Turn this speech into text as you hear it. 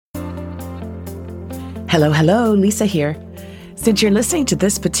Hello, Lisa here. Since you're listening to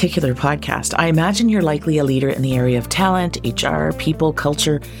this particular podcast, I imagine you're likely a leader in the area of talent, HR, people,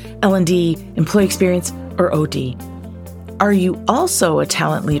 culture, L&D, employee experience, or OD. Are you also a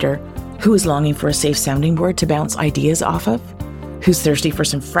talent leader who is longing for a safe sounding board to bounce ideas off of? Who's thirsty for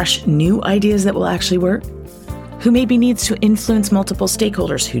some fresh new ideas that will actually work? Who maybe needs to influence multiple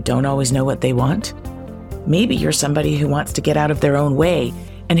stakeholders who don't always know what they want? Maybe you're somebody who wants to get out of their own way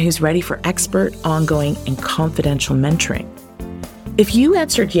and who's ready for expert, ongoing, and confidential mentoring. If you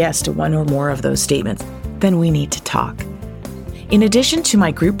answered yes to one or more of those statements, then we need to talk. In addition to my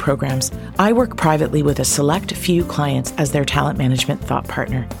group programs, I work privately with a select few clients as their talent management thought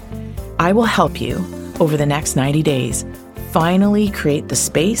partner. I will help you over the next 90 days finally create the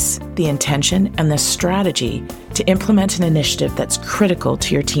space, the intention, and the strategy to implement an initiative that's critical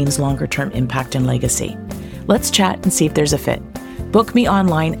to your team's longer-term impact and legacy. Let's chat and see if there's a fit. Book me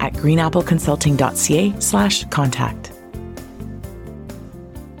online at greenappleconsulting.ca/contact.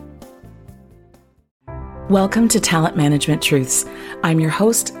 Welcome to Talent Management Truths. I'm your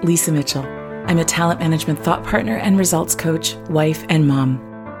host, Lisa Mitchell. I'm a talent management thought partner and results coach, wife, and mom.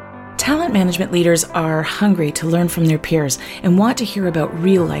 Talent management leaders are hungry to learn from their peers and want to hear about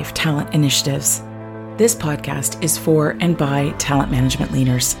real-life talent initiatives. This podcast is for and by talent management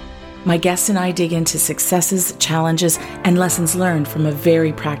leaders. My guests and I dig into successes, challenges, and lessons learned from a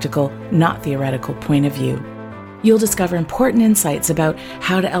very practical, not theoretical point of view. You'll discover important insights about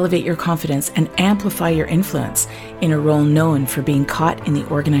how to elevate your confidence and amplify your influence in a role known for being caught in the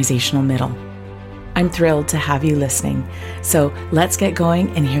organizational middle. I'm thrilled to have you listening. So let's get going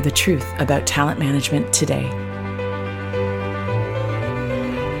and hear the truth about talent management today.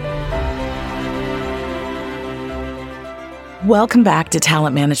 Welcome back to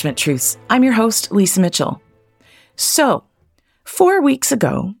Talent Management Truths. I'm your host, Lisa Mitchell. So, 4 weeks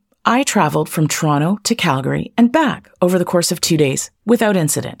ago, I traveled from Toronto to Calgary and back over the course of 2 days without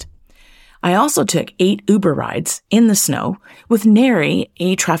incident. I also took 8 Uber rides in the snow with nary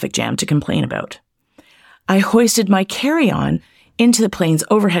a traffic jam to complain about. I hoisted my carry-on into the plane's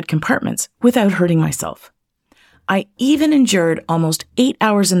overhead compartments without hurting myself. I even endured almost 8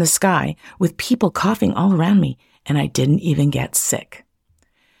 hours in the sky with people coughing all around me, and I didn't even get sick.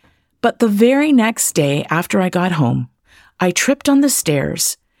 But the very next day after I got home, I tripped on the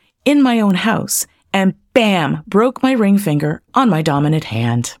stairs in my own house and bam, broke my ring finger on my dominant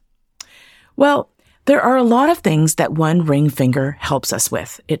hand. Well, there are a lot of things that one ring finger helps us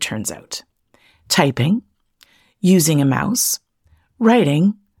with, it turns out. Typing, using a mouse,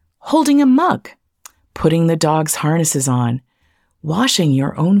 writing, holding a mug, putting the dog's harnesses on, washing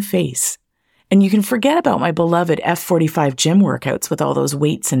your own face. And you can forget about my beloved F45 gym workouts with all those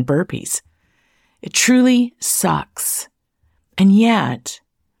weights and burpees. It truly sucks. And yet,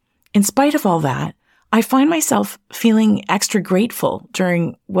 in spite of all that, I find myself feeling extra grateful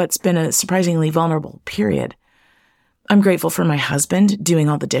during what's been a surprisingly vulnerable period. I'm grateful for my husband doing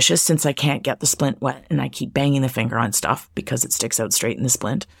all the dishes since I can't get the splint wet and I keep banging the finger on stuff because it sticks out straight in the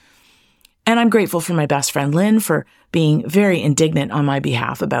splint. And I'm grateful for my best friend Lynn for being very indignant on my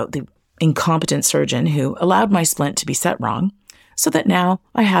behalf about the incompetent surgeon who allowed my splint to be set wrong so that now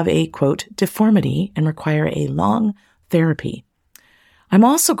I have a, quote, deformity and require a long therapy. I'm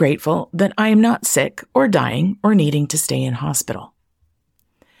also grateful that I am not sick or dying or needing to stay in hospital.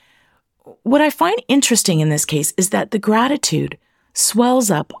 What I find interesting in this case is that the gratitude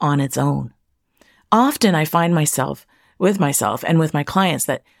swells up on its own. Often I find myself and with my clients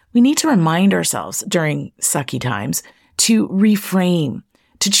that we need to remind ourselves during sucky times to reframe,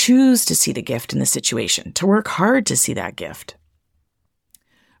 to choose to see the gift in the situation, to work hard to see that gift.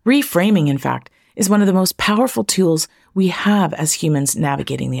 Reframing, in fact, is one of the most powerful tools we have as humans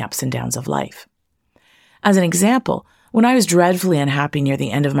navigating the ups and downs of life. As an example, when I was dreadfully unhappy near the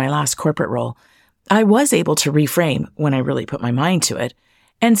end of my last corporate role, I was able to reframe when I really put my mind to it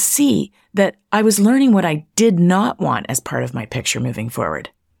and see that I was learning what I did not want as part of my picture moving forward.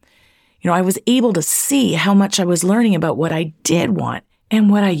 I was able to see how much I was learning about what I did want and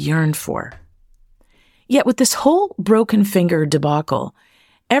what I yearned for. Yet with this whole broken finger debacle,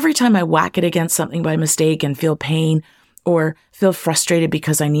 every time I whack it against something by mistake and feel pain or feel frustrated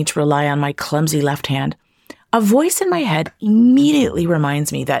because I need to rely on my clumsy left hand, a voice in my head immediately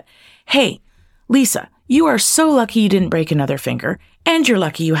reminds me that, hey, Lisa, you are so lucky you didn't break another finger, and you're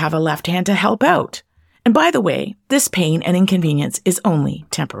lucky you have a left hand to help out. And by the way, this pain and inconvenience is only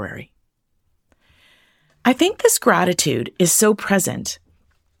temporary. I think this gratitude is so present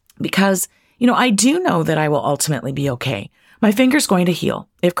because, I do know that I will ultimately be okay. My finger's going to heal,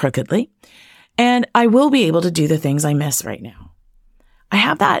 if crookedly, and I will be able to do the things I miss right now. I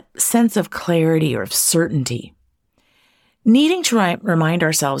have that sense of clarity or of certainty. Needing to remind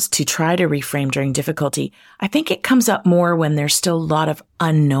ourselves to try to reframe during difficulty, I think it comes up more when there's still a lot of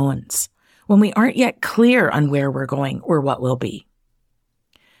unknowns, when we aren't yet clear on where we're going or what will be.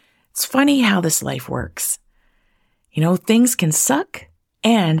 It's funny how this life works. Things can suck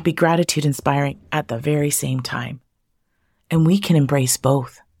and be gratitude inspiring at the very same time. And we can embrace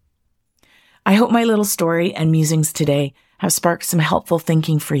both. I hope my little story and musings today have sparked some helpful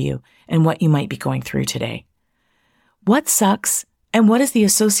thinking for you and what you might be going through today. What sucks and what is the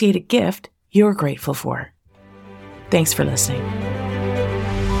associated gift you're grateful for? Thanks for listening.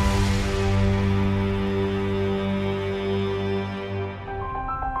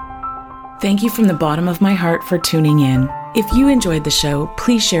 Thank you from the bottom of my heart for tuning in. If you enjoyed the show,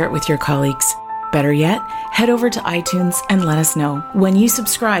 please share it with your colleagues. Better yet, head over to iTunes and let us know. When you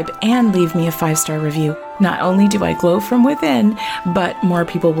subscribe and leave me a 5-star review, not only do I glow from within, but more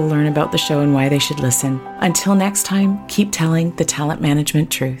people will learn about the show and why they should listen. Until next time, keep telling the talent management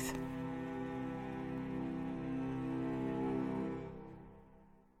truth.